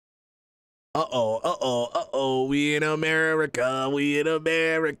We in America, we in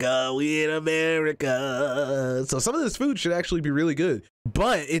America, we in America. So some of this food should actually be really good,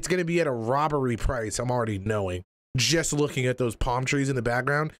 but it's going to be at a robbery price. I'm already knowing, just looking at those palm trees in the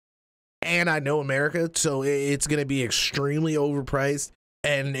background. And I know America, so it's going to be extremely overpriced,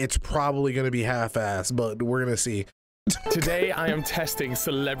 and it's probably going to be half-assed, but we're going to see. Today I am testing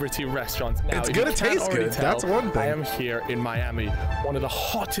celebrity restaurants. Now, it's gonna taste good. That's one thing. I am here in Miami, one of the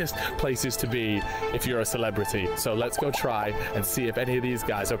hottest places to be if you're a celebrity. So let's go try and see if any of these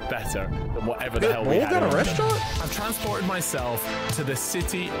guys are better than whatever the hell we had. Got a restaurant? I've transported myself to the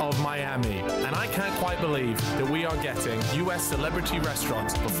city of Miami, and I can't quite believe that we are getting US celebrity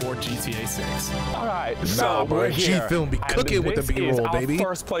restaurants before GTA 6. All right, so we're here. G-Film be cooking with the B-roll, baby.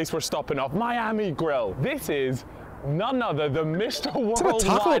 First place we're stopping off, Miami Grill. This is none other than Mr.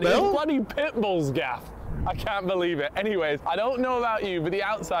 Worldwide. It's bloody Pitbull's gaff. I can't believe it. Anyways, I don't know about you, but the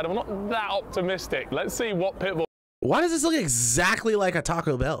outside, I'm not that optimistic. Let's see what Pitbull... Why does this look exactly like a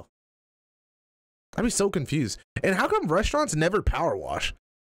Taco Bell? I'd be so confused. And how come restaurants never power wash?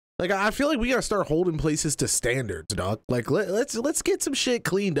 Like, I feel like we gotta start holding places to standards, dog. Like, let's get some shit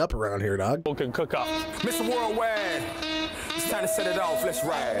cleaned up around here, dog. Can cook up. Mr. Worldwide, it's time to set it off. Let's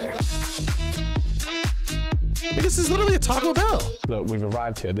ride. This is literally a Taco Bell. Look, we've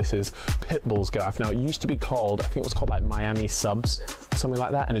arrived here. This is Pitbull's gaff. Now, it used to be called, I think it was called like Miami Subs, something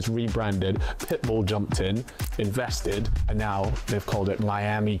like that, and it's rebranded. Pitbull jumped in, invested, and now they've called it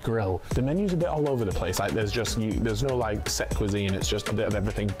Miami Grill. The menu's a bit all over the place. Like, there's no like set cuisine. It's just a bit of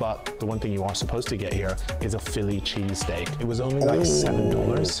everything. But the one thing you are supposed to get here is a Philly cheesesteak. It was only like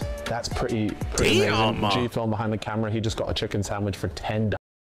 $7. That's pretty amazing. G-Film behind the camera. He just got a chicken sandwich for $10.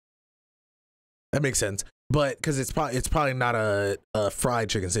 That makes sense. But because it's probably not a fried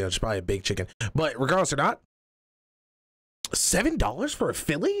chicken sandwich, it's probably a baked chicken. But regardless or not, $7 for a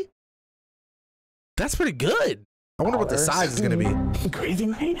Philly? That's pretty good. I wonder what the size is gonna be. Crazy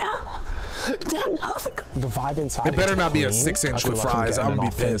right now. The vibe inside. It better not be a 6-inch with fries. I'm gonna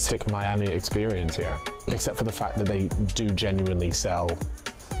be pissed. Authentic Miami experience here, except for the fact that they do genuinely sell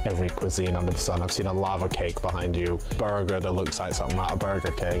every cuisine under the sun. I've seen a lava cake behind you, burger that looks like something out of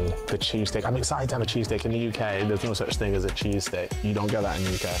Burger King, the cheesesteak. I'm excited to have a cheesesteak in the UK. There's no such thing as a cheesesteak. You don't get that in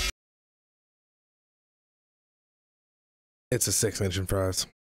the UK. It's a 6-inch in fries.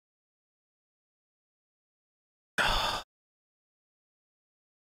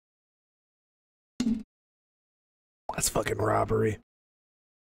 That's fucking robbery.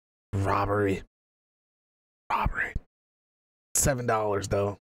 Robbery. $7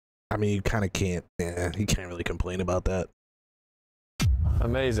 though. I mean, you kind of can't. Yeah, you can't really complain about that.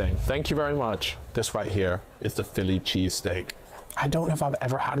 Amazing. Thank you very much. This right here is the Philly cheesesteak. I don't know if I've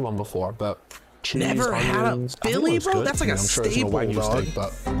ever had one before, but cheese, never had a Philly, bro? Good. That's like a staple, dog. Steak,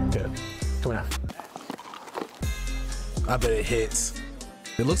 but good. Come here. I bet it hits.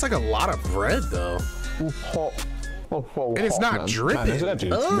 It looks like a lot of bread, though. And it's not dripping. Man, it's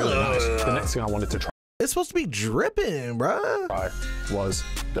really nice. The next thing I wanted to try. It's supposed to be dripping, bruh. Was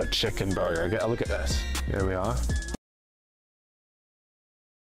the chicken burger. Get a look at this. Here we are.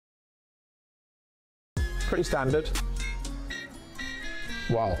 Pretty standard.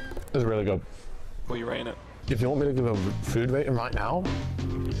 Wow, this is really good. What are you rating it? If you want me to give a food rating right now,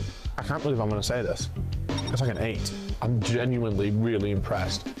 I can't believe I'm gonna say this. It's like an 8. I'm genuinely really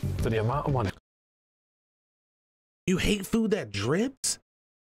impressed for the amount of money. You hate food that drips?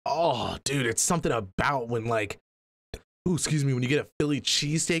 Oh, dude, it's something about when like, ooh, excuse me, when you get a Philly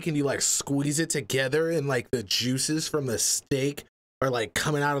cheesesteak and you like squeeze it together and like the juices from the steak are like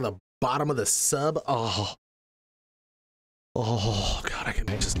coming out of the bottom of the sub. Oh God, I can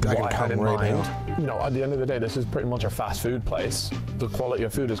come right now. You know, at the end of the day, this is pretty much a fast food place. The quality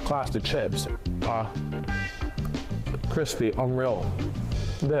of food is class. The chips are crispy, unreal.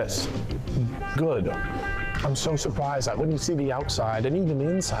 This, good. I'm so surprised that when you see the outside and even the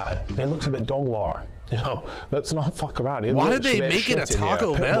inside, it looks a bit dog lore. You know, let's not fuck around. Why did they make it a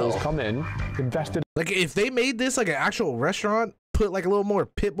Taco Bell? Come in, invested. Like if they made this like an actual restaurant, put like a little more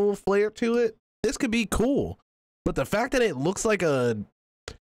Pitbull flair to it, this could be cool. But the fact that it looks like a,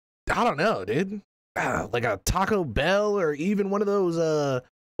 I don't know, dude, like a Taco Bell or even one of those,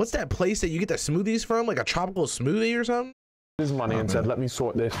 what's that place that you get the smoothies from? Like a tropical smoothie or something? His money and said, let me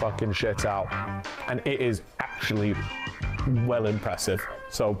sort this fucking shit out. And it is actually well impressive.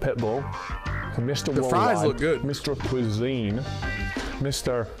 So Pitbull, Mr. The fries look good. Mr. Cuisine,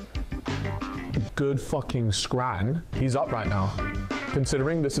 Mr. Good fucking Scran, he's up right now.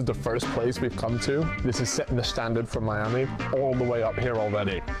 Considering this is the first place we've come to, this is setting the standard for Miami all the way up here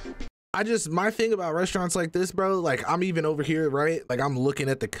already. My thing about restaurants like this, bro, like I'm even over here, right? Like I'm looking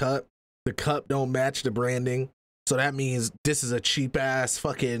at the cup The cup don't match the branding. So that means this is a cheap ass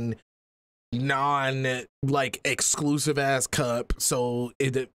fucking non like exclusive ass cup. So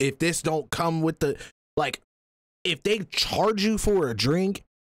if this don't come with the like, if they charge you for a drink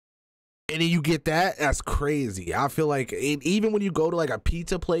and then you get that, that's crazy. I feel like even when you go to like a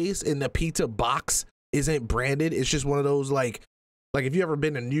pizza place and the pizza box isn't branded, it's just one of those like if you ever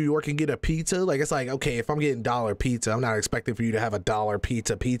been to New York and get a pizza, like it's like, okay, if I'm getting $1 pizza, I'm not expecting for you to have a $1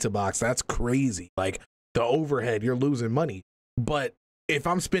 pizza box. That's crazy. Like the overhead, you're losing money. But if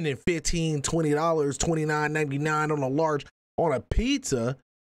I'm spending $15, $20, $29.99 on a large on a pizza,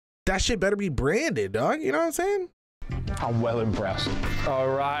 that shit better be branded, dog. You know what I'm saying? I'm well impressed. All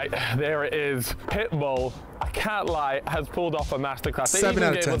right, there it is. Pitbull, I can't lie, has pulled off a masterclass. They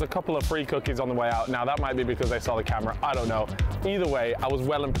even gave us a couple of free cookies on the way out. Now, that might be because they saw the camera. I don't know. Either way, I was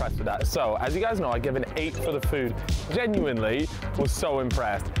well impressed with that. So, as you guys know, I give an 8 for the food. Genuinely was so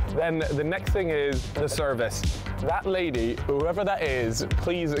impressed. Then the next thing is the service. That lady, whoever that is,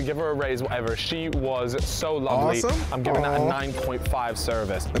 please give her a raise, whatever. She was so lovely. Awesome. I'm giving that a 9.5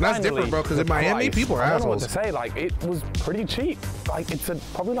 service. And that's different, bro, because in Miami, people are assholes. I don't know what to say. Like, it was pretty cheap. Like, it's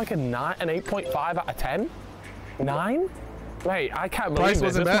probably like an 8.5 out of 10. 9? Wait, I can't believe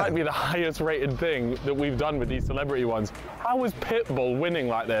this. This might be the highest rated thing that we've done with these celebrity ones. How is Pitbull winning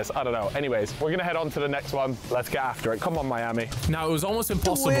like this? I don't know. Anyways, we're gonna head on to the next one. Let's get after it. Come on, Miami. Now, it was almost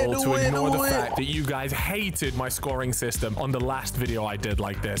impossible to ignore the fact that you guys hated my scoring system on the last video I did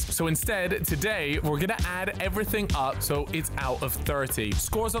like this. So instead, today, we're gonna add everything up so it's out of 30.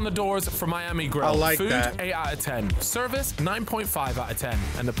 Scores on the doors for Miami Grill. I like Food, that. 8 out of 10. Service, 9.5 out of 10.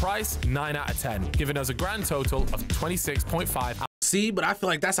 And the price, 9 out of 10. Giving us a grand total of 26.5. See, but I feel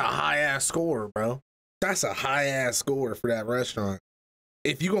like that's a high ass score, bro. That's a high ass score for that restaurant.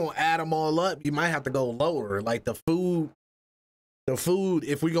 If you gonna add them all up, you might have to go lower. Like the food,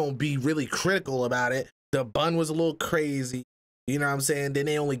 if we gonna be really critical about it, the bun was a little crazy. You know what I'm saying? Then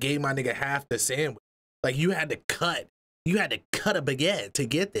they only gave my nigga half the sandwich. Like you had to cut a baguette to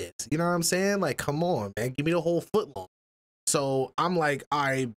get this. You know what I'm saying? Like, come on, man, give me the whole foot long. So I'm like,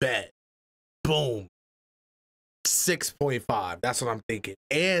 I bet. Boom. 6.5. That's what I'm thinking.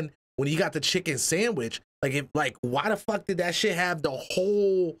 And when you got the chicken sandwich, like why the fuck did that shit have the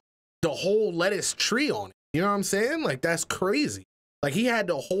whole lettuce tree on it? You know what I'm saying? Like that's crazy. Like he had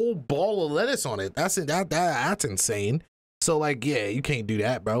the whole ball of lettuce on it. That's insane. So like, yeah, you can't do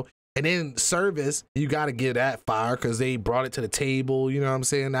that, bro. And then service, you got to give that fire because they brought it to the table. You know what I'm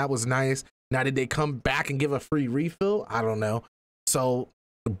saying? That was nice. Now, did they come back and give a free refill? I don't know. So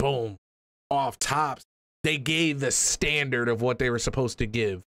boom, off tops. They gave the standard of what they were supposed to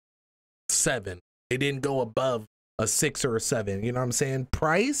give. 7. They didn't go above a 6 or a 7. You know what I'm saying?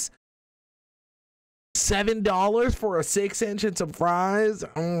 Price? $7 for a 6-inch and some fries?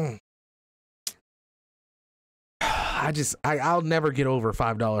 I'll never get over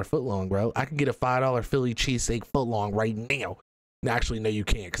 $5 footlong, bro. I can get a $5 Philly cheesesteak footlong right now. Actually, no, you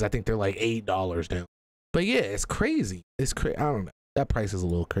can't because I think they're like $8 now. But yeah, it's crazy. It's crazy. I don't know. That price is a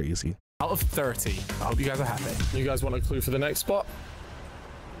little crazy. Out of 30. I hope you guys are happy. You guys want a clue for the next spot?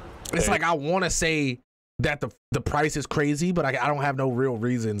 It's like I want to say that the price is crazy, but I don't have no real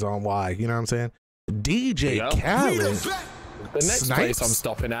reasons on why. You know what I'm saying? DJ Khaled. The next place I'm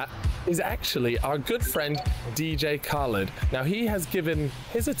stopping at is actually our good friend DJ Khaled. Now he has given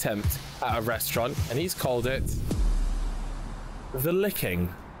his attempt at a restaurant and he's called it The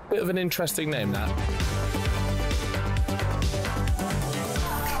Licking. Bit of an interesting name, that.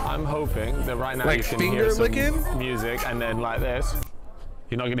 I'm hoping that right now like you can hear some licking? music and then like this.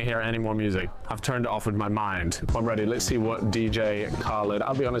 You're not gonna hear any more music. I've turned it off with my mind. I'm ready. Let's see what DJ Khaled.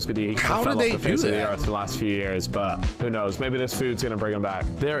 I'll be honest with you, he fell off the face of the earth the last few years, but who knows? Maybe this food's gonna bring him back.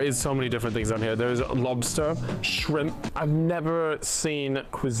 There is so many different things on here. There's lobster, shrimp. I've never seen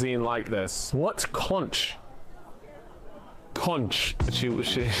cuisine like this. What's conch? Conch. She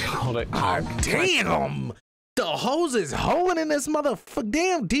called it conch. Oh, damn! The hose is hoeing in this motherfucker.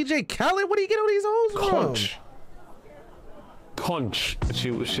 Damn, DJ Khaled, what do you get all these hoes Conch. Conch. She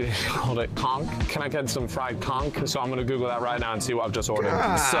called it conch. Can I get some fried conch? So I'm gonna Google that right now and see what I've just ordered.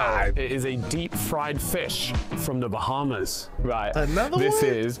 God. So it is a deep fried fish from the Bahamas. Right. Another this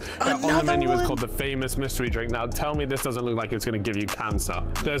one? is on the menu is called the famous mystery drink. Now tell me this doesn't look like it's gonna give you cancer.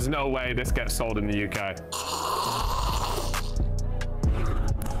 There's no way this gets sold in the UK.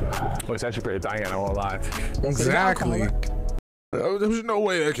 Well, it's actually pretty dang, I won't lie. Exactly. There's no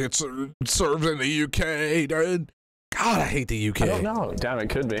way that gets served in the UK, dude. God, I hate the UK. I don't know. Damn, it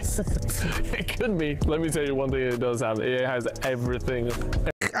could be. It could be. Let me tell you one thing it does have. It has everything.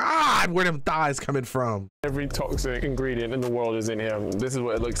 God. God, where them thighs coming from? Every toxic ingredient in the world is in here. This is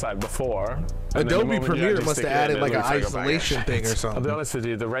what it looks like before. Adobe Premiere must have added like an isolation thing or something. I'll be honest with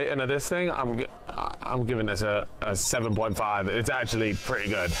you, the rating of this thing, I'm giving this a 7.5. It's actually pretty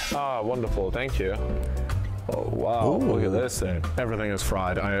good. Oh, wonderful. Thank you. Oh, wow. Ooh. Look at this thing. Everything is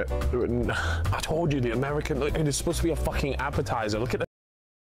fried. I told you, the American, look, it is supposed to be a fucking appetizer. Look at that.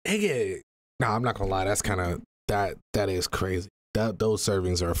 No, I'm not gonna lie. That's kind of, that is crazy. Those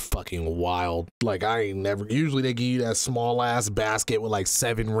servings are fucking wild. Like, I ain't never, usually they give you that small ass basket with like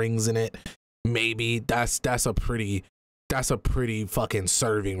 7 rings in it. Maybe that's a pretty fucking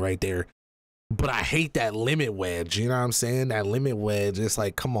serving right there. But I hate that limit wedge. You know what I'm saying? That limit wedge. It's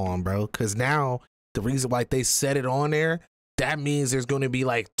like, come on, bro. Cause now the reason why they set it on there, that means there's going to be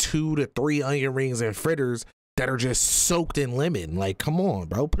like 2 to 3 onion rings and fritters that are just soaked in lemon. Like, come on,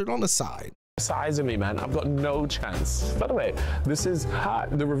 bro. Put it on the side. Size of me, man. I've got no chance. By the way, this is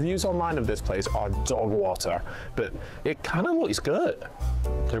hot. The reviews online of this place are dog water, but it kind of looks good.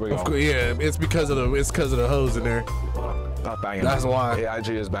 Here we go. Of course, yeah, it's because of the hose in there. That's banging. That's why. It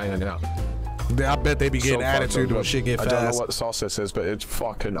actually is banging, yeah. I bet they be getting attitude when shit get fast. I don't know what sauce this is, but it's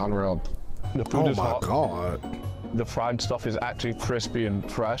fucking unreal. The food is hot. God. The fried stuff is actually crispy and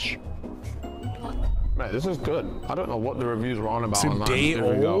fresh. Man, this is good. I don't know what the reviews were on about online. Here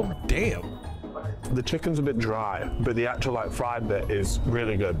we go. Damn. The chicken's a bit dry, but the actual like fried bit is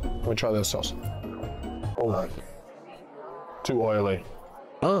really good. Let me try this sauce. Oh, too oily.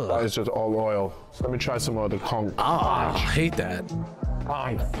 That is just all oil. Let me try some of the conch. I hate that.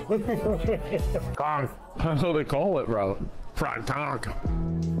 Conch. Conch. That's what they call it, bro. Fried conch.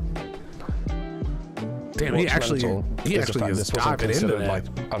 Damn, he actually is diving into that. Like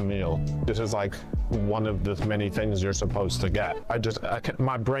a meal. This is like one of the many things you're supposed to get.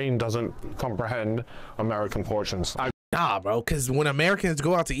 My brain doesn't comprehend American portions. Nah, bro, because when Americans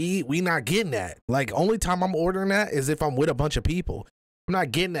go out to eat, we not getting that. Like, only time I'm ordering that is if I'm with a bunch of people. I'm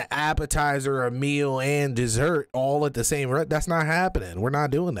not getting an appetizer, a meal, and dessert all at the same rate. That's not happening. We're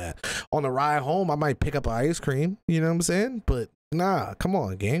not doing that. On the ride home, I might pick up an ice cream. You know what I'm saying? But nah, come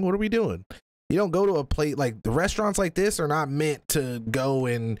on, gang. What are we doing? You don't go to a plate like the restaurants like this are not meant to go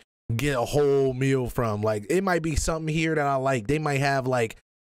and get a whole meal from. Like, it might be something here that I like. They might have like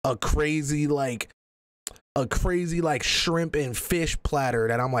a crazy like shrimp and fish platter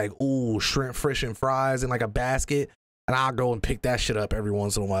that I'm like, ooh, shrimp, fish, and fries in like a basket. And I'll go and pick that shit up every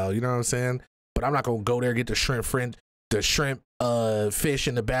once in a while. You know what I'm saying? But I'm not gonna go there and get the shrimp fish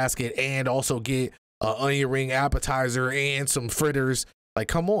in the basket and also get an onion ring appetizer and some fritters. Like,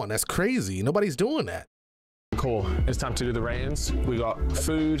 come on, that's crazy. Nobody's doing that. Cool. It's time to do the ratings. We got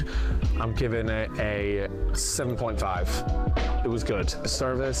food. I'm giving it a 7.5. It was good.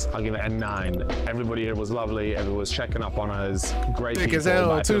 Service, I'll give it a 9. Everybody here was lovely. Everyone was checking up on us. Great people. As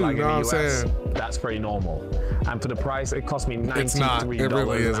hell too, like, you know what I'm saying? That's pretty normal. And for the price, it cost me $93. It's not. It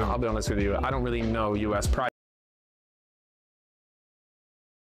really isn't. I'll be honest with you. I don't really know US price.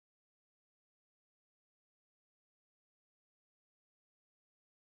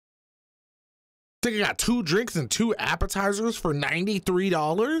 I think I got 2 drinks and 2 appetizers for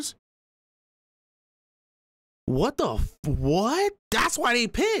 $93. What? That's why they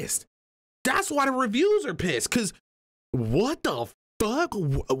pissed. That's why the reviews are pissed. Cause what the fuck?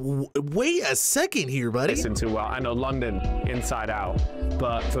 Wait a second here, buddy. Listen too well. I know London inside out,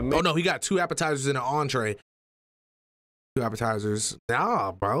 but for me. Oh no, he got 2 appetizers and an entree. 2 appetizers.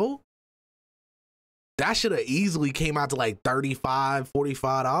 Nah, bro. That should have easily came out to like $35,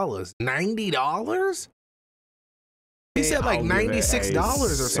 $45. $90? He said like $96 or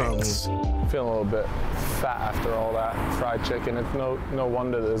something. Feeling a little bit fat after all that fried chicken. It's no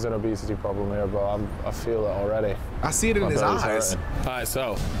wonder there's an obesity problem here, bro. I feel it already. I see it in his eyes. All right,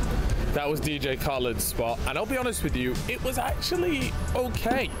 so that was DJ Khaled's spot, and I'll be honest with you, it was actually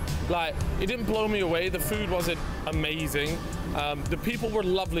okay. Like, it didn't blow me away. The food wasn't amazing. The people were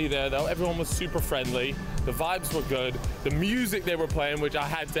lovely there, though. Everyone was super friendly. The vibes were good. The music they were playing, which I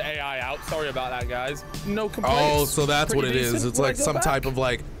had to AI out. Sorry about that, guys. No complaints. Oh, so that's what it is. It's like some type of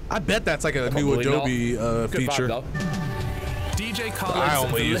like, I bet that's like a new Adobe feature. DJ Khaled's I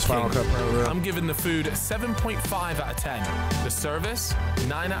only use Final Cut Pro. I'm giving the food 7.5 out of 10. The service,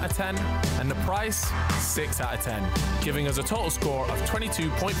 9 out of 10. And the price, 6 out of 10. Giving us a total score of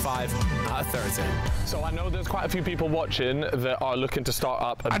 22.5 out of 30. So I know there's quite a few people watching that are looking to start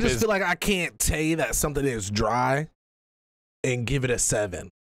up a I just feel like I can't say that something is dry and give it a 7.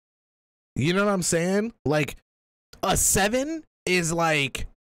 You know what I'm saying? Like, a 7 is like...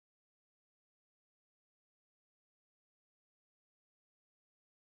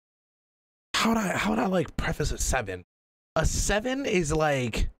 How would I like preface a 7? A 7 is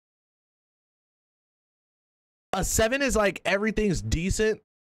like A 7 is like everything's decent.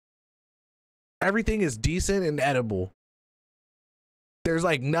 Everything is decent and edible. There's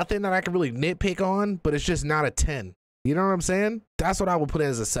like nothing that I can really nitpick on, but it's just not a 10. You know what I'm saying? That's what I would put it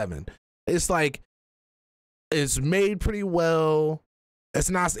as a 7. It's like, it's made pretty well. It's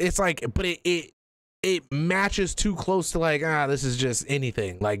not, it's like, but it matches too close to like, this is just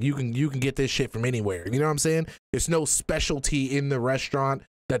anything. Like you can get this shit from anywhere. You know what I'm saying? There's no specialty in the restaurant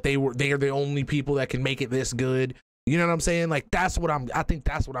that they are the only people that can make it this good. You know what I'm saying? Like I think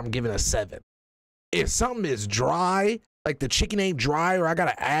that's what I'm giving a 7. If something is dry, like the chicken ain't dry, or I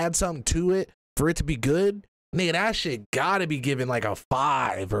gotta add something to it for it to be good, nigga, that shit gotta be given like a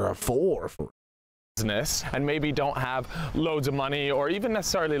 5 or a 4 for business, and maybe don't have loads of money or even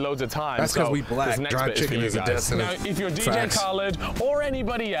necessarily loads of time. That's because we black. Dry chicken is a destiny. Now, if you're DJ Khaled or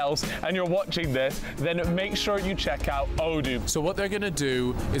anybody else and you're watching this, then make sure you check out Odoo. So what they're gonna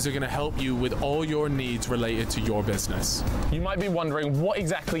do is they're gonna help you with all your needs related to your business. You might be wondering, what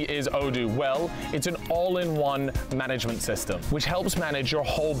exactly is Odoo? Well, it's an all-in-one management system which helps manage your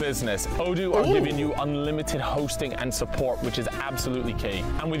whole business. Odoo are giving you unlimited hosting and support, which is absolutely key.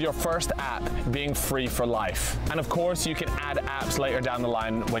 And with your first app being free for life. And of course, you can add apps later down the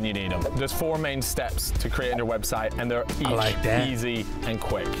line when you need them. There's 4 main steps to creating your website, and they're each easy and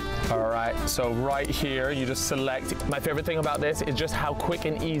quick. All right, so right here, you just select. My favorite thing about this is just how quick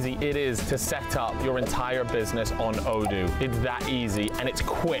and easy it is to set up your entire business on Odoo. It's that easy, and it's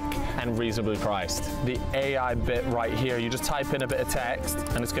quick and reasonably priced. The AI bit right here, you just type in a bit of text,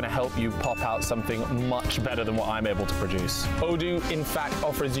 and it's gonna help you pop out something much better than what I'm able to produce. Odoo, in fact,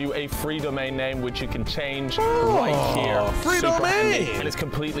 offers you a free domain name, which you can change right here. Free Super domain! handy, and it's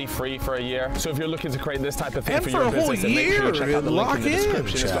completely free for a year. So if you're looking to create this type of thing And for for your a whole business, then make sure you check year, out the link in the lock in,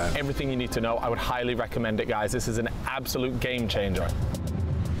 description. It's got chat. everything you need to know. I would highly recommend it, guys. This is an absolute game changer.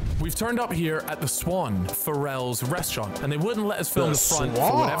 We've turned up here at the Swan, Pharrell's restaurant, and they wouldn't let us film the front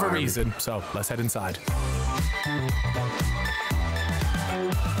for whatever reason, so let's head inside.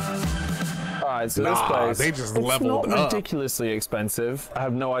 Alright, so this place, they just it's leveled not up. ridiculously expensive. I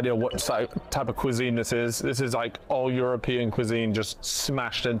have no idea what type of cuisine this is. This is like all European cuisine just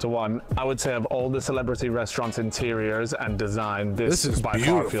smashed into one. I would say of all the celebrity restaurants' interiors and design, this is by far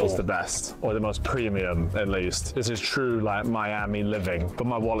beautiful. feels the best, or the most premium at least. This is true like Miami living, but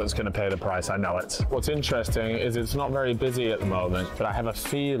my wallet's gonna pay the price, I know it. What's interesting is it's not very busy at the moment, but I have a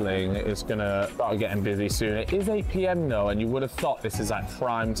feeling it's gonna start getting busy soon. It is 8 p.m. though, and you would have thought this is like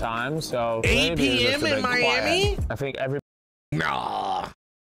prime time, so 8 p.m. in Miami? I think every Nah,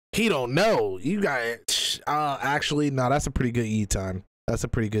 he don't know. You got actually, no, that's a pretty good eat time. That's a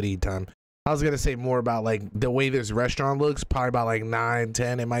pretty good eat time. I was gonna say more about like the way this restaurant looks, probably about like 9,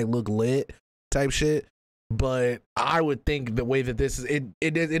 10. It might look lit type shit, but I would think the way that this is,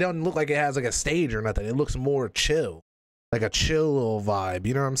 it doesn't look like it has like a stage or nothing. It looks more chill, like a chill little vibe.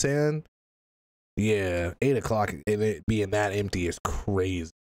 You know what I'm saying? Yeah, 8 o'clock and it being that empty is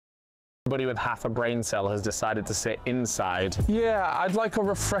crazy. Everybody with half a brain cell has decided to sit inside. Yeah, I'd like a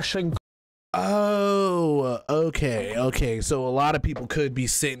refreshing. Oh, okay. So a lot of people could be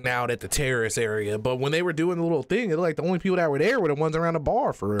sitting out at the terrace area, but when they were doing the little thing, it looked like the only people that were there were the ones around the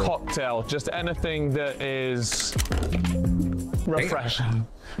bar for real. Cocktail, just anything that is refreshing.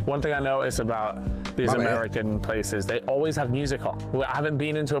 One thing I notice about these American places, they always have music on. I haven't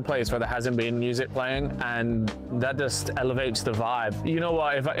been into a place where there hasn't been music playing, and that just elevates the vibe. You know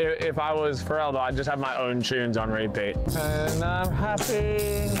what? If I was Pharrell, though, I'd just have my own tunes on repeat. And I'm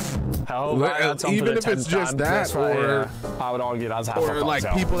happy. Even if it's just that, or I would argue that's half or a like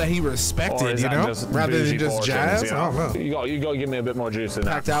cocktail. people that he respected, you know, rather than just jazz. You know? I don't know. You got to give me a bit more juice in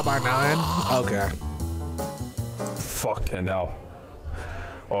that. Packed out by 9. Okay. Fucking hell.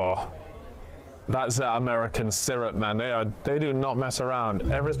 Oh, that's that American syrup, man. They do not mess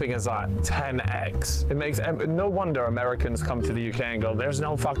around. Everything is like 10x. It makes no wonder Americans come to the UK and go, "There's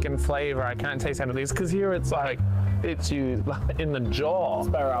no fucking flavor. I can't taste any of these." Because here it's like, it's you in the jaw.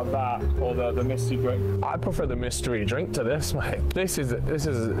 Spare out that or the mystery drink. I prefer the mystery drink to this, mate. This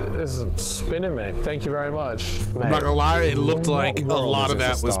is spinning me. Thank you very much. Mate. I'm not gonna lie, it looked like a lot of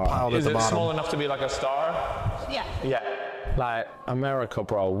that was piled at the bottom. Is it small enough to be like a star? Yeah. Yeah. Like, America,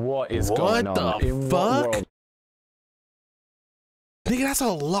 bro, what is going on? What the In fuck? what world? Nigga, that's a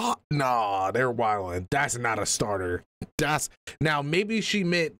lot. Nah, they're wilding. That's not a starter. That's now maybe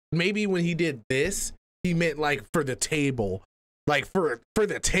when he did this, he meant like for the table. Like for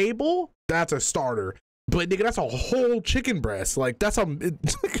the table, that's a starter. But nigga, that's a whole chicken breast. Like that's a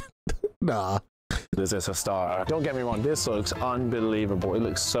nah. This is a starter. Don't get me wrong, this looks unbelievable. It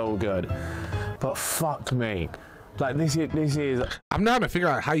looks so good. But fuck me. Like this is. I'm not gonna figure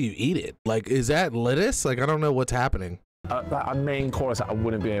out how you eat it. Like, is that lettuce? Like, I don't know what's happening. A main course that I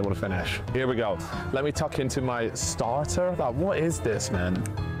wouldn't be able to finish. Here we go. Let me tuck into my starter. Like, what is this, man?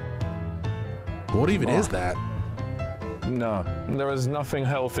 What even is that? No, there is nothing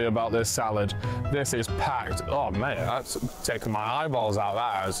healthy about this salad. This is packed. Oh man, that's taking my eyeballs out.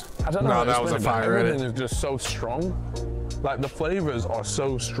 That is. I don't know. No, that was a fire edit. Everything is just so strong. Like the flavors are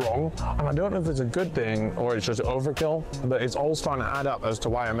so strong, and I don't know if it's a good thing or it's just overkill, but it's all starting to add up as to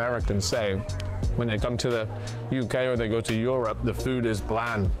why Americans say when they come to the UK or they go to Europe, the food is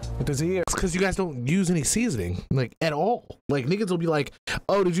bland. Because here, it's because you guys don't use any seasoning, like, at all. Like, niggas will be like,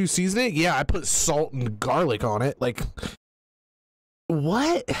 oh, did you season it? Yeah, I put salt and garlic on it. Like,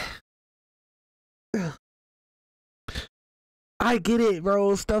 what? I get it,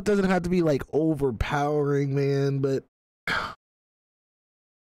 bro. Stuff doesn't have to be, like, overpowering, man, but at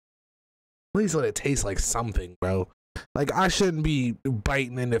least let it taste like something, bro. Like, I shouldn't be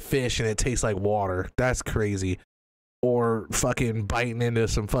biting into fish and it tastes like water. That's crazy. Or fucking biting into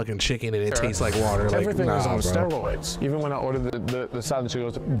some fucking chicken and it tastes like water. Like, everything is on bro. steroids. Even when I ordered the salad, she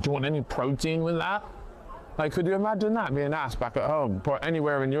goes, do you want any protein with that? Like, could you imagine that being asked back at home or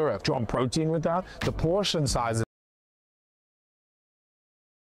anywhere in Europe? Do you want protein with that? The portion size.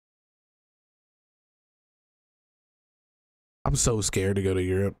 I'm so scared to go to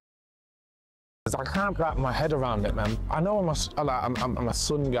Europe. I can't wrap my head around it, man. I know I'm a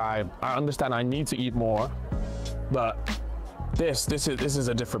sun guy. I understand I need to eat more, but this is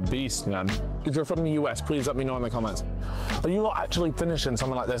a different beast, man. If you're from the US, please let me know in the comments. Are you not actually finishing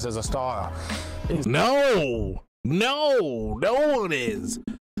something like this as a starter? No, no one is.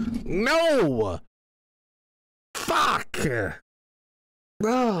 No. Fuck.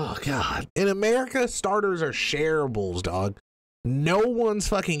 Oh God. In America, starters are shareables, dog. No one's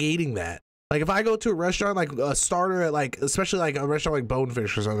fucking eating that. Like, if I go to a restaurant, like a starter at, like, especially like a restaurant like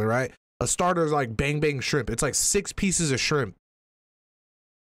Bonefish or something, right? A starter is like bang bang shrimp. It's like 6 pieces of shrimp.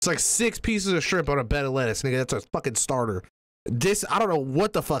 It's like 6 pieces of shrimp on a bed of lettuce, nigga. That's a fucking starter. This, I don't know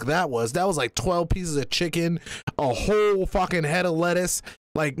what the fuck that was. That was like 12 pieces of chicken, a whole fucking head of lettuce.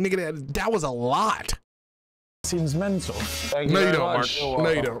 Like, nigga, that was a lot. Seems mental. No, you don't, Mark. No,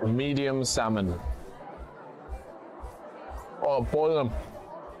 you don't. Medium salmon. Oh, boil them.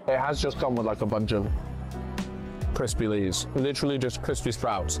 It has just come with like a bunch of crispy leaves. Literally just crispy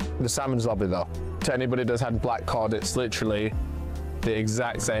sprouts. The salmon's lovely though. To anybody that's had black cod, it's literally the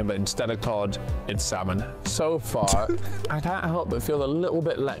exact same, but instead of cod, it's salmon. So far, I can't help but feel a little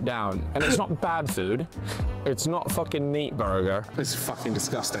bit let down. And it's not bad food. It's not fucking meat burger. It's fucking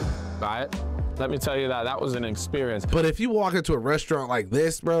disgusting, right? Let me tell you that was an experience. But if you walk into a restaurant like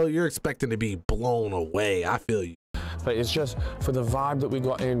this, bro, you're expecting to be blown away. I feel you. But it's just for the vibe that we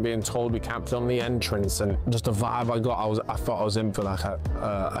got in, being told we can't film the entrance, and just the vibe I got, I thought I was in for like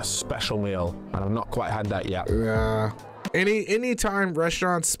a special meal, and I've not quite had that yet. Yeah. Any time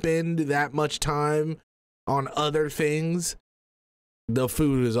restaurants spend that much time on other things, the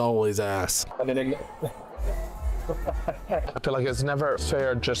food is always ass. I feel like it's never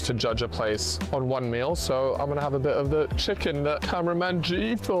fair just to judge a place on one meal, so I'm gonna have a bit of the chicken that cameraman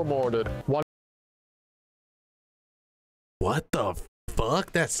G film ordered. What the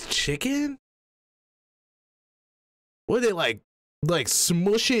fuck? That's chicken? What, they like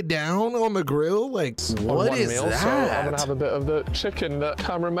smush it down on the grill? Like, what is that? So I'm gonna have a bit of the chicken that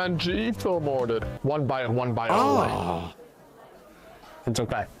cameraman G film ordered. One bite only. It's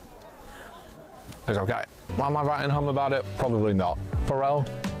okay. It's okay. Why am I writing home about it? Probably not. Pharrell,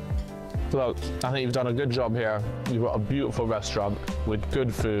 look, I think you've done a good job here. You've got a beautiful restaurant with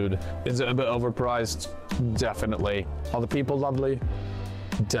good food. Is it a bit overpriced? Definitely. Are the people lovely?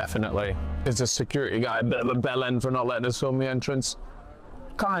 Definitely. Is the security guy a bit of a bell end for not letting us film the entrance?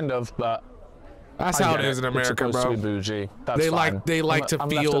 Kind of, but that's how it is in America, bro. Bougie. They like to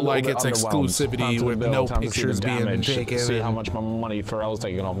feel like it's exclusivity with no pictures being taken. See how much money Pharrell's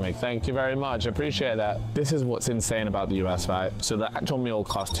taking off me. Thank you very much. I appreciate that. This is what's insane about the US, right? So the actual meal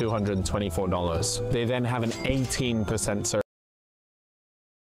costs $224. They then have an 18% service.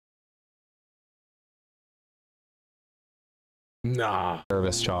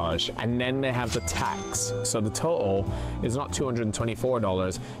 Service charge, and then they have the tax. So the total is not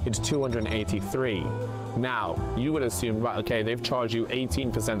 $224, it's $283. Now you would assume, right, okay, they've charged you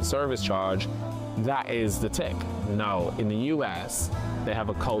 18% service charge, that is the tip. No, in the US they have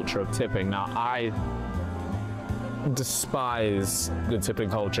a culture of tipping. Now I despise the tipping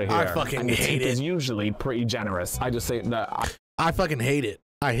culture here. I fucking hate it. It's usually pretty generous. I just think that I fucking hate it.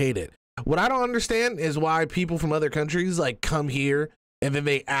 I hate it. What I don't understand is why people from other countries like come here and then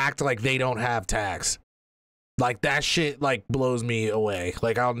they act like they don't have tax. Like that shit like blows me away.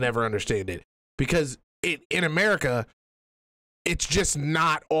 Like I'll never understand it because in America, it's just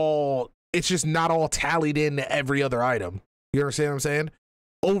not all tallied into every other item. You understand what I'm saying?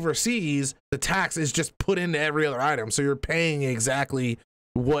 Overseas, the tax is just put into every other item. So you're paying exactly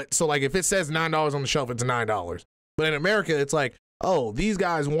what, so like if it says $9 on the shelf, it's $9. But in America, it's like, oh, these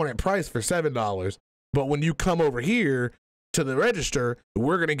guys want it priced for $7. But when you come over here to the register,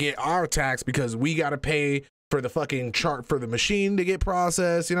 we're going to get our tax because we got to pay for the fucking chart for the machine to get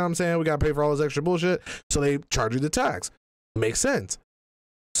processed. You know what I'm saying? We got to pay for all this extra bullshit. So they charge you the tax. Makes sense.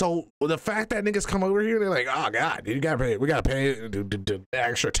 So the fact that niggas come over here, they're like, oh God, you gotta pay, we gotta pay the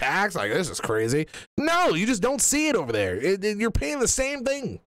extra tax. Like, this is crazy. No, you just don't see it over there. You're paying the same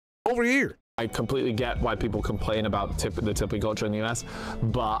thing over here. I completely get why people complain about the tipping culture in the US,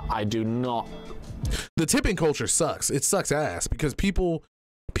 but I do not. The tipping culture sucks. It sucks ass because people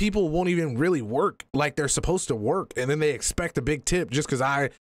won't even really work like they're supposed to work, and then they expect a big tip just because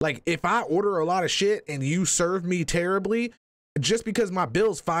if I order a lot of shit and you serve me terribly, just because my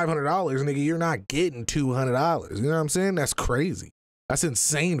bill's $500, nigga, you're not getting $200. You know what I'm saying? That's crazy. That's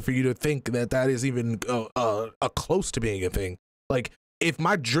insane for you to think that that is even close to being a thing. Like, if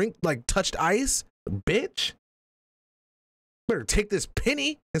my drink like touched ice, bitch, better take this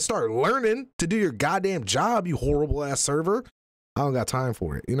penny and start learning to do your goddamn job, you horrible ass server. I don't got time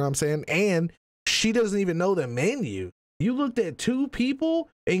for it. You know what I'm saying? And she doesn't even know the menu. You looked at two people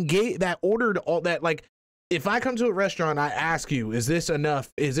and ordered all that. Like, if I come to a restaurant, I ask you, is this enough?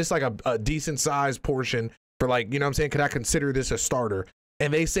 Is this like a decent sized portion for, like, you know what I'm saying? Could I consider this a starter?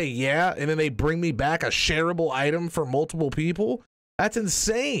 And they say, yeah. And then they bring me back a shareable item for multiple people. That's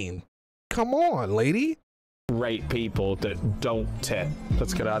insane. Come on, lady. Rate people that don't tip.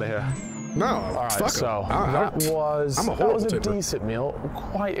 Let's get out of here. No, all right. So that was a decent meal,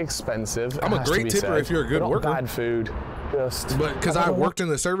 quite expensive. I'm a great tipper if you're a good worker. Bad food. But because I worked in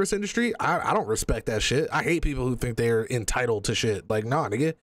the service industry, I don't respect that shit. I hate people who think they're entitled to shit. Like, nah,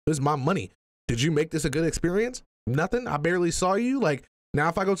 nigga, this is my money. Did you make this a good experience? Nothing. I barely saw you. Like, now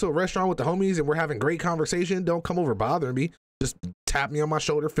if I go to a restaurant with the homies and we're having great conversation, don't come over bothering me. Just tap me on my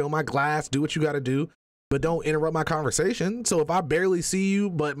shoulder, fill my glass, do what you got to do, but don't interrupt my conversation. So if I barely see you,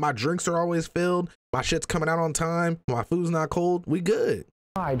 but my drinks are always filled, my shit's coming out on time, my food's not cold, we good.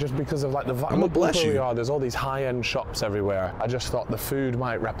 Why? Just because of like the vibe. I'm gonna bless you. There's all these high-end shops everywhere. I just thought the food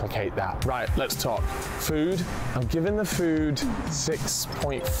might replicate that. Right, let's talk. Food, I'm giving the food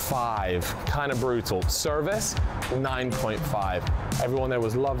 6.5. Kind of brutal. Service, 9.5. Everyone there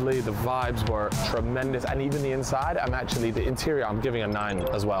was lovely. The vibes were tremendous. And even the inside, the interior, I'm giving a 9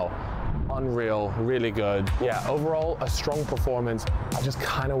 as well. Unreal, really good. Yeah, overall, a strong performance. I just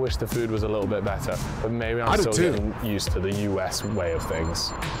kind of wish the food was a little bit better, but maybe I'm still getting used to the US way of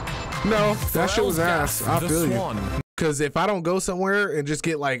things. No, that shit was ass. I feel you. Because if I don't go somewhere and just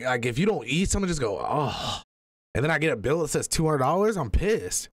get like if you don't eat, someone just go, oh, and then I get a bill that says $200, I'm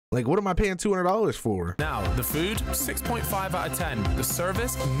pissed. Like, what am I paying $200 for? Now, the food, 6.5 out of 10. The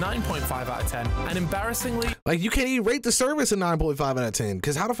service, 9.5 out of 10. And embarrassingly, like, you can't even rate the service a 9.5 out of 10.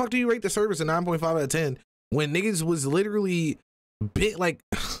 Because how the fuck do you rate the service a 9.5 out of 10 when niggas was literally bit like,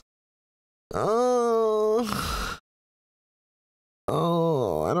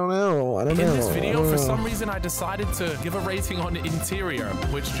 I don't know. In this video, for some reason, I decided to give a rating on interior,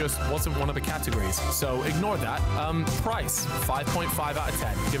 which just wasn't one of the categories. So ignore that. Price, 5.5 out of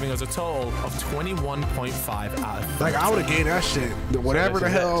 10, giving us a total of 21.5 out of 10. Like, I would have gave that shit, whatever the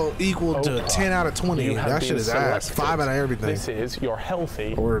hell equal to 10 out of 20. That shit is ass. 5 out of everything. This is your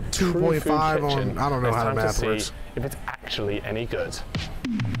healthy, or 2.5 on, I don't know how the math works. If it's actually any good.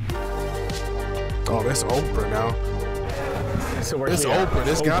 Oh, that's Oprah now. So we're this Oprah,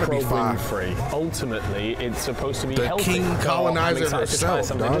 this gotta be 5. Free. Ultimately, it's supposed to be the healthy. king colonizer herself,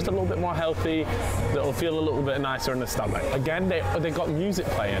 something just a little bit more healthy, that'll feel a little bit nicer in the stomach. Again, they got music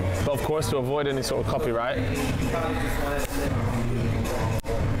playing, but of course to avoid any sort of copyright.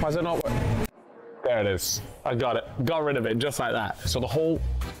 Why is it not working? There it is. I got it. Got rid of it just like that. So the whole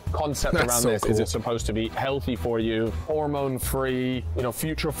concept around this is it's supposed to be healthy for you, hormone-free, you know,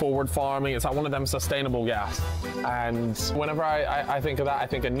 future-forward farming. It's like one of them sustainable gas. And whenever I think of that, I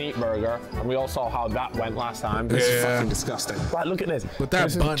think of Neat Burger. And we all saw how that went last time. This is fucking disgusting. Right, look at this. But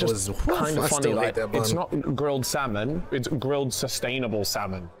that bun was kind of funny. Like that bun. It's not grilled salmon. It's grilled sustainable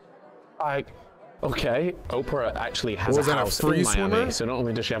salmon. Like, okay, Oprah actually has a house in Miami. So not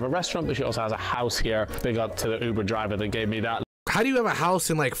only does she have a restaurant, but she also has a house here. Big up to the Uber driver that gave me that. How do you have a house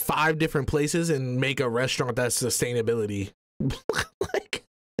in like 5 different places and make a restaurant that's sustainability? Like,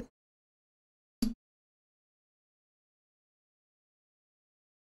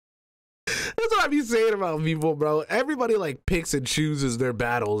 That's what I be saying about people, bro. Everybody like picks and chooses their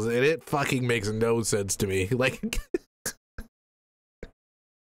battles, and it fucking makes no sense to me. Like,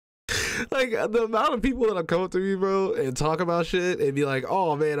 like the amount of people that'll come up to me, bro, and talk about shit and be like,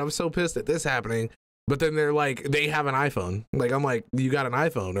 "Oh man, I'm so pissed at this happening," but then they're like, they have an iPhone. Like, I'm like, you got an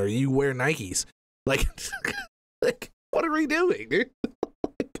iPhone, or you wear Nikes? Like, like, what are we doing, dude?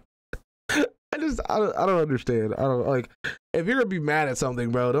 I don't understand. I don't like, if you're gonna be mad at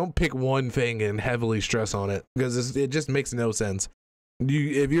something, bro, don't pick one thing and heavily stress on it, because it just makes no sense.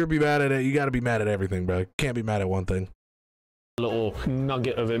 If you're gonna be mad at it, you got to be mad at everything, bro. Can't be mad at one thing. Little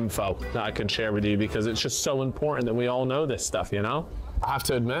nugget of info that I can share with you, because it's just so important that we all know this stuff, you know? I have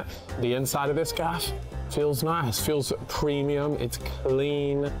to admit, the inside of this gaff feels nice, feels premium, it's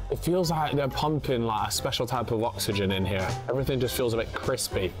clean. It feels like they're pumping like a special type of oxygen in here. Everything just feels a bit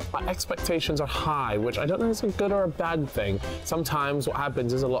crispy. My expectations are high, which I don't know if it's a good or a bad thing. Sometimes what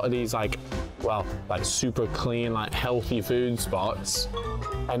happens is a lot of these like super clean, like healthy food spots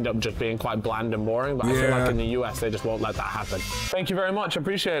end up just being quite bland and boring, but I feel like in the US, they just won't let that happen. Thank you very much,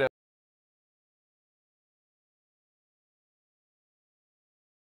 appreciate it.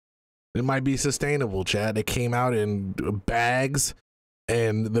 It might be sustainable, Chad. It came out in bags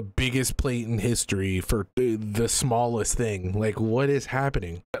and the biggest plate in history for the smallest thing. Like, what is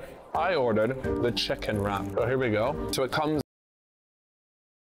happening? I ordered the chicken wrap. So here we go. So it comes.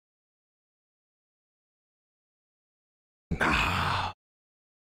 Oh,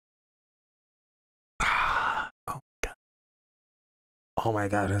 God. Oh my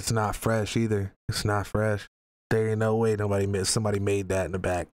God, it's not fresh either. It's not fresh. There ain't no way somebody made that in the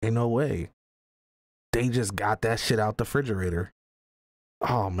back. Ain't no way. They just got that shit out the refrigerator.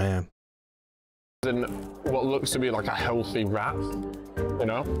 Oh man. In what looks to be like a healthy wrap, you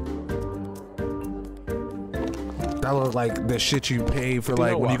know? That looks like the shit you pay for,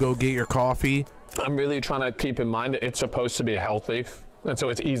 like, when you go get your coffee. I'm really trying to keep in mind that it's supposed to be healthy, and so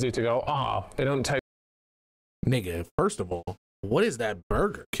it's easy to go, they don't take. Nigga, first of all, what is that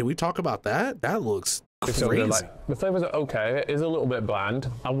burger? Can we talk about that? That looks crazy. So like, the flavors are okay. It is a little bit bland.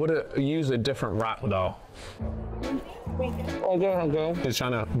 I would have used a different wrap though. Okay. He's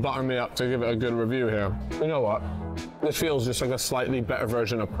trying to butter me up to give it a good review here. You know what? This feels just like a slightly better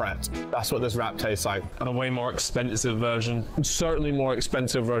version of Pret. That's what this wrap tastes like. And a way more expensive version. Certainly more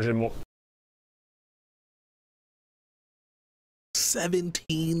expensive version.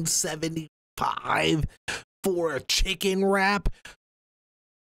 $17.75 for a chicken wrap.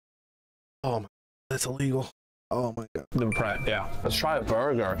 Oh my, that's illegal. Oh my God. The Pret, yeah. Let's try a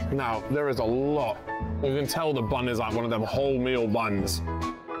burger. Now, there is a lot. You can tell the bun is like one of them wholemeal buns.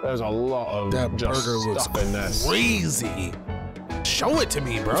 There's a lot of that just burger looks stuff in this. Crazy. Show it to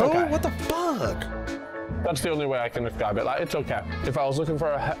me, bro. Okay. What the fuck? That's the only way I can describe it. Like, it's okay. If I was looking for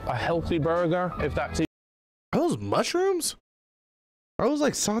a healthy burger, if that's... Are those mushrooms? Are those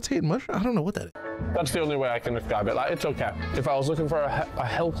like sauteed mushrooms? I don't know what that is. That's the only way I can describe it. Like, it's okay. If I was looking for a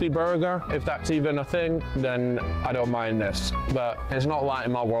healthy burger, if that's even a thing, then I don't mind this. But it's not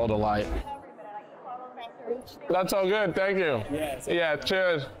lighting my world of light. That's all good, thank you. Yeah,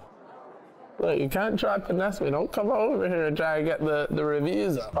 cheers. Look, you can't try to finesse me. Don't come over here and try to get the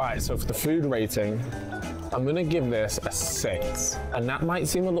reviews up. All right, so for the food rating, I'm gonna give this a 6. And that might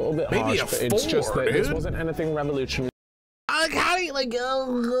seem a little bit maybe harsh, a 4, but it's just that dude. this wasn't anything revolutionary. I got it, like,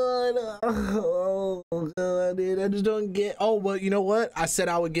 oh God, dude, I just don't get. Oh, well, you know what? I said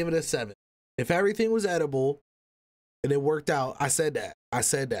I would give it a 7. If everything was edible and it worked out, I said that. I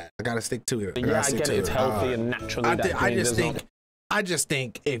gotta stick to it. Yeah, I get it. It's healthy and naturally. I just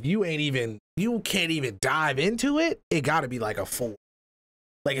think if you can't even dive into it, it gotta be like a 4.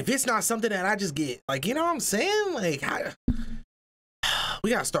 Like, if it's not something that I just get, like, you know what I'm saying? Like,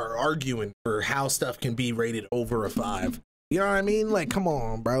 we gotta start arguing for how stuff can be rated over a 5. You know what I mean? Like, come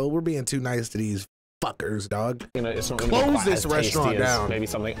on, bro. We're being too nice to these fuckers, dog. You know, it's not close this restaurant down. Maybe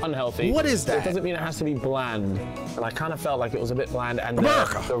something unhealthy. What is that? It doesn't mean it has to be bland. And I kind of felt like it was a bit bland. And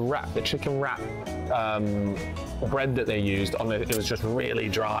the chicken wrap bread that they used on it was just really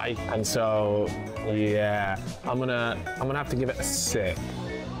dry. And so, yeah, I'm gonna have to give it a 6.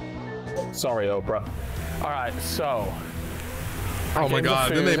 Sorry, Oprah. All right, so. Oh my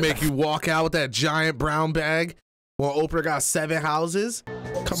God! Then they make you walk out with that giant brown bag. Well, Oprah got 7 houses.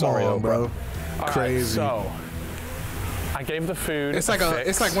 Come on, bro. Crazy. Right, so I gave the food. It's like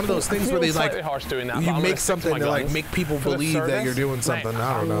one of those things where they like harsh doing that, you make something to like make people believe that you're doing something.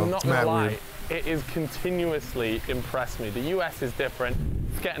 I don't know. It's mad weird. It is continuously impressed me. The US is different.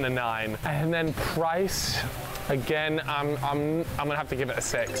 It's getting a 9. And then price, again, I'm gonna have to give it a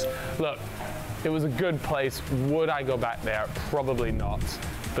 6. Look, it was a good place. Would I go back there? Probably not.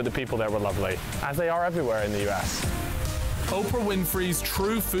 but the people there were lovely, as they are everywhere in the US. Oprah Winfrey's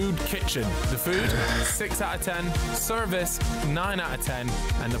True Food Kitchen. The food, 6 out of 10. Service, 9 out of 10.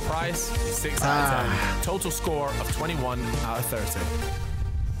 And the price, 6 out of 10. Total score of 21 out of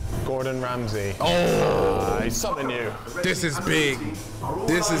 30. Gordon Ramsay. Oh, he's something new. This is big.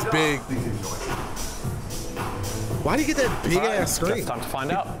 This is big. Why do you get that big ass screen? It's time to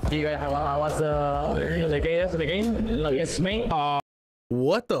find out. You guys what's the game against me?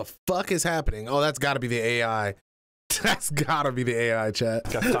 What the fuck is happening? Oh, that's got to be the AI. That's got to be the AI chat.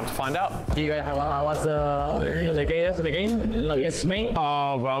 It's time to find out. You guys what's the game against me?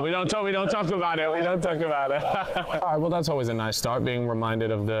 Oh, well, we don't talk about it. We don't talk about it. All right, well, that's always a nice start, being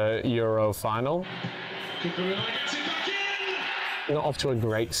reminded of the Euro final. Not off to a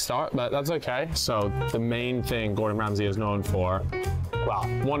great start, but that's okay. So the main thing Gordon Ramsay is known for, well,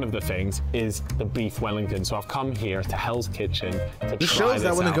 one of the things is the beef Wellington. So I've come here to Hell's Kitchen to This try shows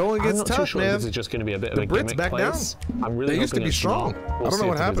that when the going gets I'm not tough, too sure man. This is just going to be a bit of a Brits gimmick back place. down. I'm really They used to hoping be it's strong. not. I We'll don't see know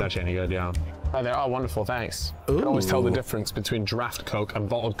what if it's happened. actually any good, yeah. Hi there. Oh, wonderful. Thanks. You can always tell the difference between draft Coke and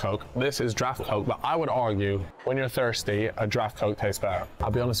bottled Coke. This is draft Coke, but I would argue when you're thirsty, a draft Coke tastes better.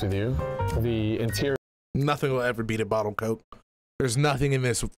 I'll be honest with you. The interior. Nothing will ever beat a bottled Coke. There's nothing in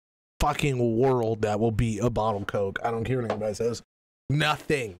this fucking world that will beat a bottled Coke. I don't care what anybody says.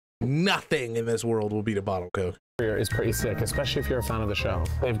 Nothing in this world will beat a bottled Coke. Is pretty sick, especially if you're a fan of the show.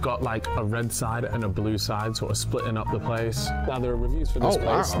 They've got like a red side and a blue side, sort of splitting up the place. Now, there are reviews for this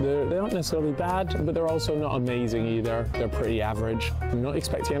place. Wow. They aren't necessarily bad, but they're also not amazing either. They're pretty average. I'm not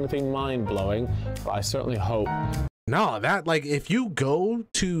expecting anything mind-blowing, but I certainly hope. No, that, like, if you go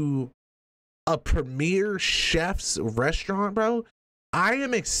to a premier chef's restaurant, bro, I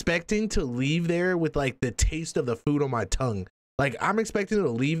am expecting to leave there with like the taste of the food on my tongue. Like, I'm expecting to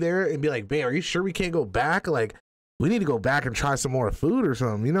leave there and be like, babe, are you sure we can't go back? Like, we need to go back and try some more food or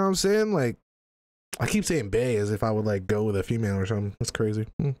something. You know what I'm saying? Like, I keep saying bae as if I would like go with a female or something. That's crazy.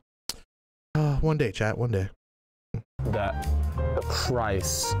 One day, chat, one day. That the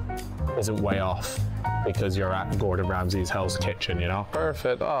price isn't way off because you're at Gordon Ramsay's Hell's Kitchen, you know?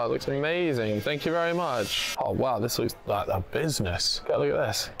 Perfect. Oh, it looks amazing. Thank you very much. Oh, wow, this looks like a business. Look at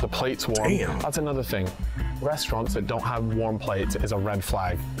this. The plate's warm. Damn. That's another thing. Restaurants that don't have warm plates is a red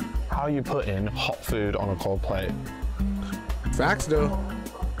flag. How you put in hot food on a cold plate? Facts, though.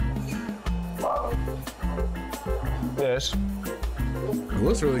 This It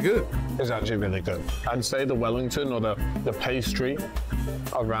looks really good. is actually really good. I'd say the Wellington or the pastry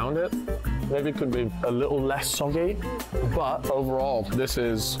around it maybe could be a little less soggy, but overall this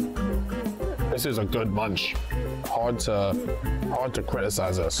is a good bunch. Hard to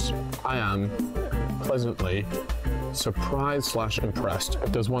criticize this. I am pleasantly surprised / impressed.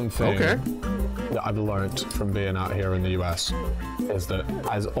 If there's one thing that I've learned from being out here in the US is that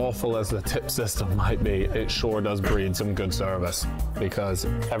as awful as the tip system might be, it sure does breed some good service because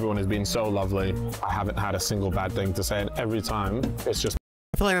everyone has been so lovely. I haven't had a single bad thing to say, and every time it's just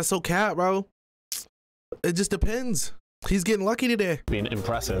I feel like that's so cat, bro. It just depends. He's getting lucky today. been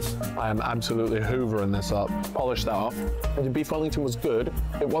impressive. I am absolutely hoovering this up. Polished that off. And the beef Wellington was good.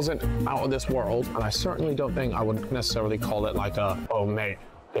 It wasn't out of this world, and I certainly don't think I would necessarily call it like a, oh mate,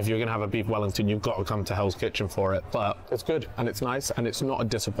 if you're gonna have a beef Wellington, you've got to come to Hell's Kitchen for it. But it's good, and it's nice, and it's not a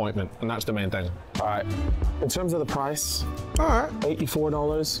disappointment, and that's the main thing. All right, in terms of the price, All right.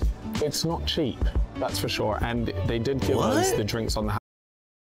 $84, it's not cheap, that's for sure. And they did give us the drinks on the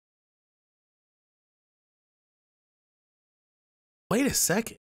Wait a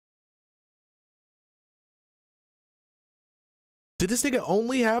second. Did this nigga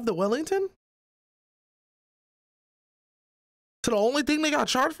only have the Wellington? So the only thing they got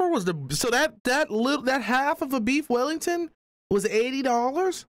charged for was that half of a beef Wellington was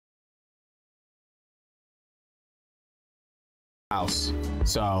 $80? house.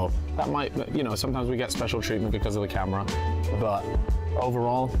 So that might, you know, sometimes we get special treatment because of the camera, but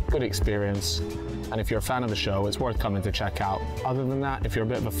overall, good experience. And if you're a fan of the show, it's worth coming to check out. Other than that, if you're a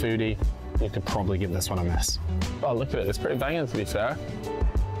bit of a foodie, you could probably give this one a miss. Oh, look at it, it's pretty banging to be fair.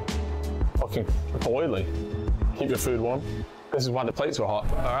 Fucking boily. Keep your food warm. This is why the plates were hot.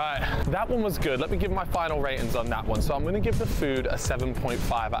 All right, that one was good. Let me give my final ratings on that one. So I'm gonna give the food a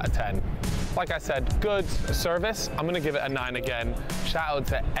 7.5 out of 10. Like I said, good service. I'm gonna give it a 9 again. Shout out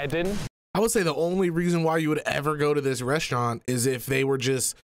to Eden. I would say the only reason why you would ever go to this restaurant is if they were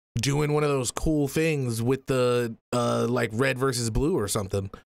just doing one of those cool things with the like red versus blue or something.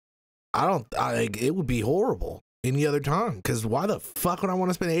 It would be horrible any other time, because why the fuck would I want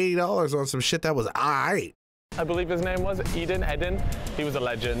to spend $80 on some shit that was alright? I believe his name was Eden. He was a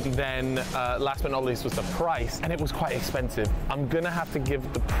legend. Then last but not least was the price, and it was quite expensive. I'm gonna have to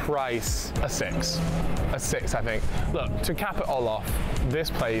give the price a 6. A 6, I think. Look, to cap it all off, this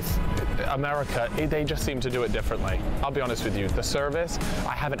place, America, they just seem to do it differently. I'll be honest with you, the service,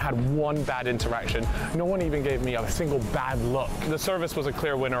 I haven't had one bad interaction. No one even gave me a single bad look. The service was a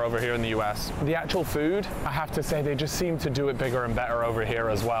clear winner over here in the US. The actual food, I have to say, they just seem to do it bigger and better over here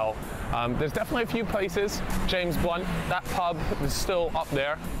as well. There's definitely a few places. James Blunt, that pub is still up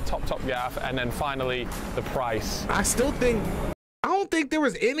there, top gaff, and then finally the price. I don't think there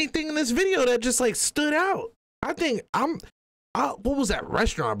was anything in this video that just like stood out. I think what was that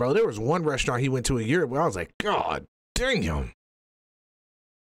restaurant, bro? There was one restaurant he went to a year where I was like, God damn.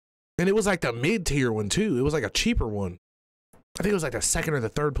 And it was like the mid-tier one too. It was like a cheaper one. I think it was like the second or the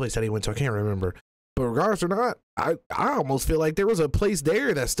third place that he went to. I can't remember. But regardless or not, I almost feel like there was a place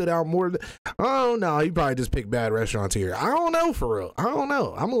there that stood out more. Oh no, he probably just picked bad restaurants here. I don't know for real. I don't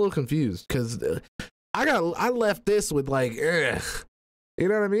know. I'm a little confused because I left this with like, ugh. You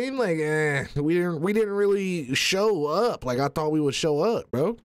know what I mean? Like, we didn't really show up like I thought we would show up,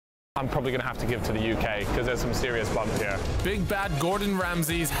 bro. I'm probably gonna have to give to the UK because there's some serious bumps here. Big Bad Gordon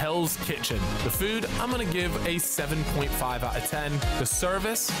Ramsay's Hell's Kitchen. The food, I'm gonna give a 7.5 out of 10. The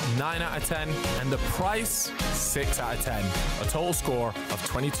service, 9 out of 10. And the price, 6 out of 10. A total score of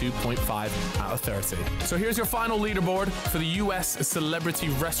 22.5 out of 30. So here's your final leaderboard for the US celebrity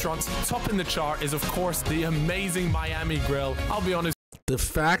restaurants. Top in the chart is, of course, the amazing Miami Grill. I'll be honest. The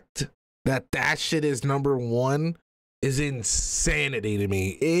fact that shit is #1 is insanity to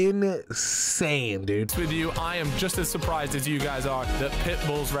me. Insane, dude. With you, I am just as surprised as you guys are that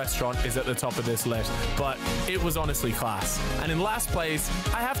Pitbull's restaurant is at the top of this list, but it was honestly class. And in last place,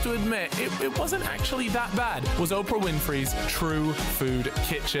 I have to admit, it wasn't actually that bad, was Oprah Winfrey's True Food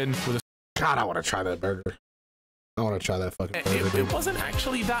Kitchen with a... God, I want to try that burger. I want to try that fucking burger. It wasn't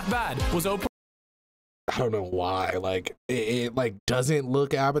actually that bad, was Oprah... I don't know why, like it like doesn't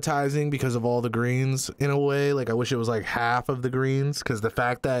look appetizing because of all the greens in a way. Like I wish it was like half of the greens, because the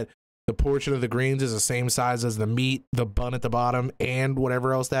fact that the portion of the greens is the same size as the meat, the bun at the bottom, and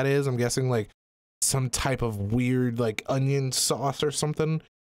whatever else that is, I'm guessing like some type of weird like onion sauce or something.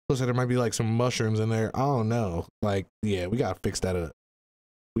 Looks like there might be like some mushrooms in there. I don't know. Like, yeah, we gotta fix that up.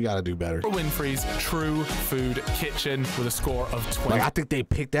 We gotta do better. Winfrey's True Food Kitchen with a score of 20. Like, I think they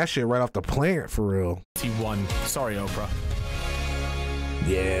picked that shit right off the plant for real. 21. Sorry, Oprah.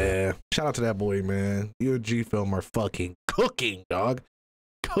 Yeah. Shout out to that boy, man. You and G-Film are fucking cooking, dog.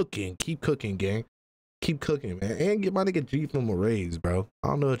 Cooking. Keep cooking, gang. Keep cooking, man. And get my nigga G-Film a raise, bro. I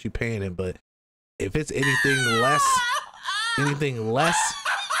don't know what you're paying him, but if it's anything less than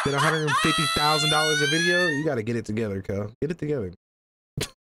 $150,000 a video, you gotta get it together, cuz. Get it together.